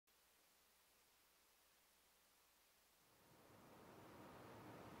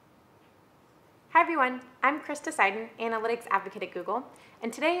Hi everyone, I'm Krista Seiden, Analytics Advocate at Google,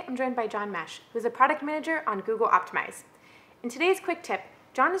 and today I'm joined by John Mesh, who's a Product Manager on Google Optimize. In today's quick tip,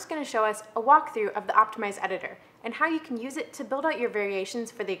 John is going to show us a walkthrough of the Optimize editor and how you can use it to build out your variations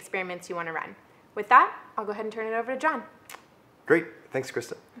for the experiments you want to run. With that, I'll go ahead and turn it over to John. Great, thanks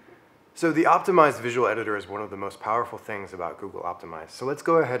Krista. So the Optimized visual editor is one of the most powerful things about Google Optimize. So let's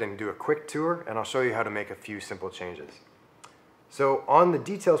go ahead and do a quick tour and I'll show you how to make a few simple changes. So on the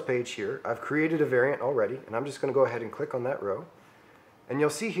details page here, I've created a variant already, and I'm just going to go ahead and click on that row. And you'll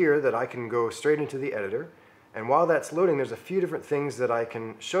see here that I can go straight into the editor. And while that's loading, there's a few different things that I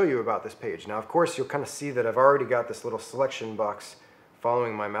can show you about this page. Now, of course, you'll kind of see that I've already got this little selection box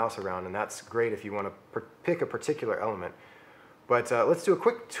following my mouse around, and that's great if you want to pick a particular element. But let's do a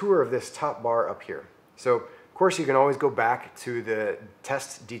quick tour of this top bar up here. So, of course, you can always go back to the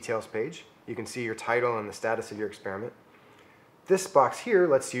test details page. You can see your title and the status of your experiment. This box here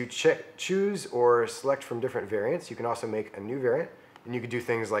lets you choose or select from different variants. You can also make a new variant, and you can do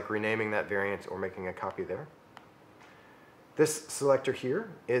things like renaming that variant or making a copy there. This selector here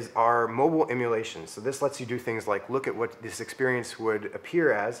is our mobile emulation. So this lets you do things like look at what this experience would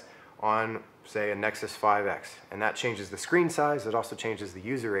appear as on, say, a Nexus 5X. And that changes the screen size. It also changes the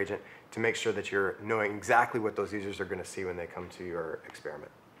user agent to make sure that you're knowing exactly what those users are going to see when they come to your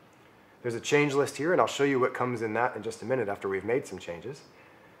experiment. There's a change list here, and I'll show you what comes in that in just a minute after we've made some changes.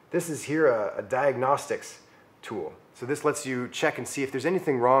 This is here a Diagnostics Tool. So this lets you check and see if there's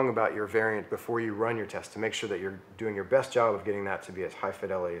anything wrong about your variant before you run your test to make sure that you're doing your best job of getting that to be as high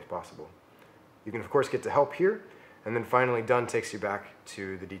fidelity as possible. You can, of course, get to help here, and then finally done takes you back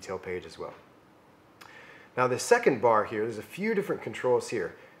to the detail page as well. Now the second bar here, there's a few different controls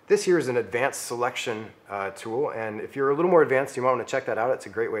here. This here is an advanced selection tool, and if you're a little more advanced, you might want to check that out. It's a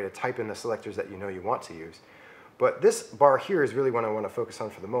great way to type in the selectors that you know you want to use. But this bar here is really what I want to focus on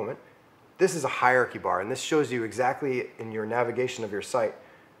for the moment. This is a hierarchy bar, and this shows you exactly in your navigation of your site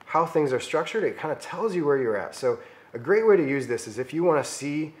how things are structured. It kind of tells you where you're at. So a great way to use this is if you want to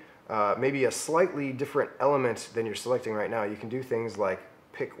see maybe a slightly different element than you're selecting right now, you can do things like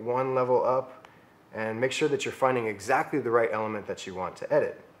pick one level up and make sure that you're finding exactly the right element that you want to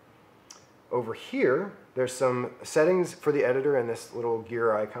edit. Over here, there's some settings for the editor and this little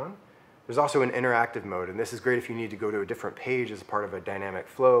gear icon. There's also an interactive mode, and this is great if you need to go to a different page as part of a dynamic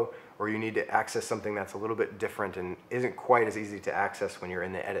flow, or you need to access something that's a little bit different and isn't quite as easy to access when you're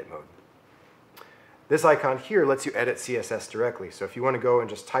in the edit mode. This icon here lets you edit CSS directly, so if you want to go and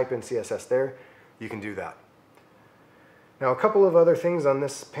just type in CSS there, you can do that. Now a couple of other things on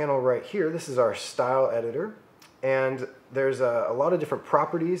this panel right here. This is our style editor. And there's a lot of different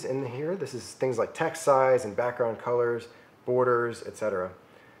properties in here. This is things like text size and background colors, borders, etc.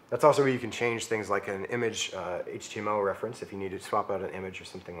 That's also where you can change things like an image HTML reference if you need to swap out an image or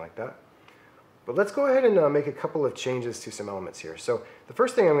something like that. But let's go ahead and make a couple of changes to some elements here. So the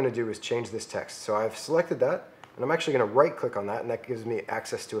first thing I'm going to do is change this text. So I've selected that, and I'm actually going to right-click on that, and that gives me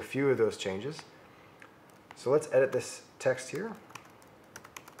access to a few of those changes. So let's edit this text here.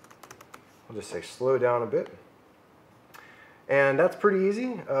 I'll just say slow down a bit. And that's pretty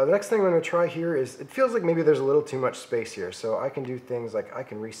easy. The next thing I'm going to try here is, it feels like maybe there's a little too much space here. So I can do things like I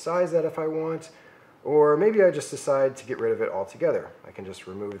can resize that if I want, or maybe I just decide to get rid of it altogether. I can just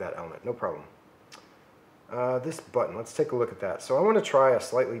remove that element, no problem. This button, let's take a look at that. So I want to try a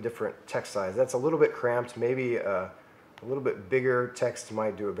slightly different text size. That's a little bit cramped. Maybe a little bit bigger text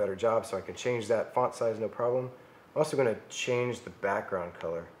might do a better job, so I can change that font size, no problem. I'm also going to change the background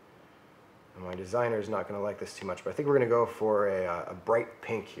color. And my designer is not going to like this too much, but I think we're going to go for a bright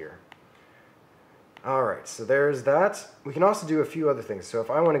pink here. Alright, so there's that. We can also do a few other things. So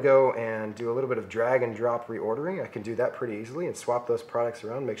if I want to go and do a little bit of drag and drop reordering, I can do that pretty easily and swap those products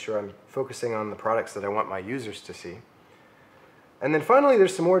around, make sure I'm focusing on the products that I want my users to see. And then finally,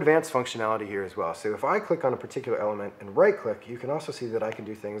 there's some more advanced functionality here as well. So if I click on a particular element and right-click, you can also see that I can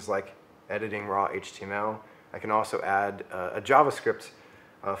do things like editing raw HTML. I can also add a JavaScript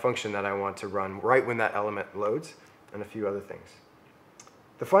function that I want to run right when that element loads, and a few other things.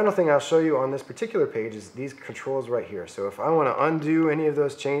 The final thing I'll show you on this particular page is these controls right here. So if I want to undo any of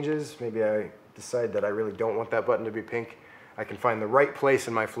those changes, maybe I decide that I really don't want that button to be pink, I can find the right place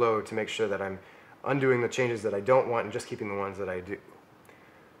in my flow to make sure that I'm undoing the changes that I don't want and just keeping the ones that I do.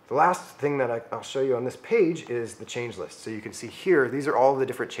 The last thing that I'll show you on this page is the change list. So you can see here, these are all the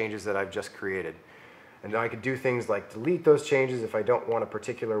different changes that I've just created. And I could do things like delete those changes if I don't want a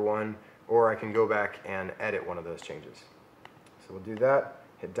particular one, or I can go back and edit one of those changes. So we'll do that,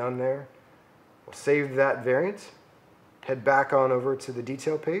 hit done there. We'll save that variant, head back on over to the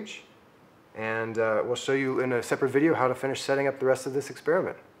detail page, and we'll show you in a separate video how to finish setting up the rest of this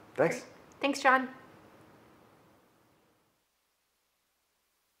experiment. Thanks. Thanks, John.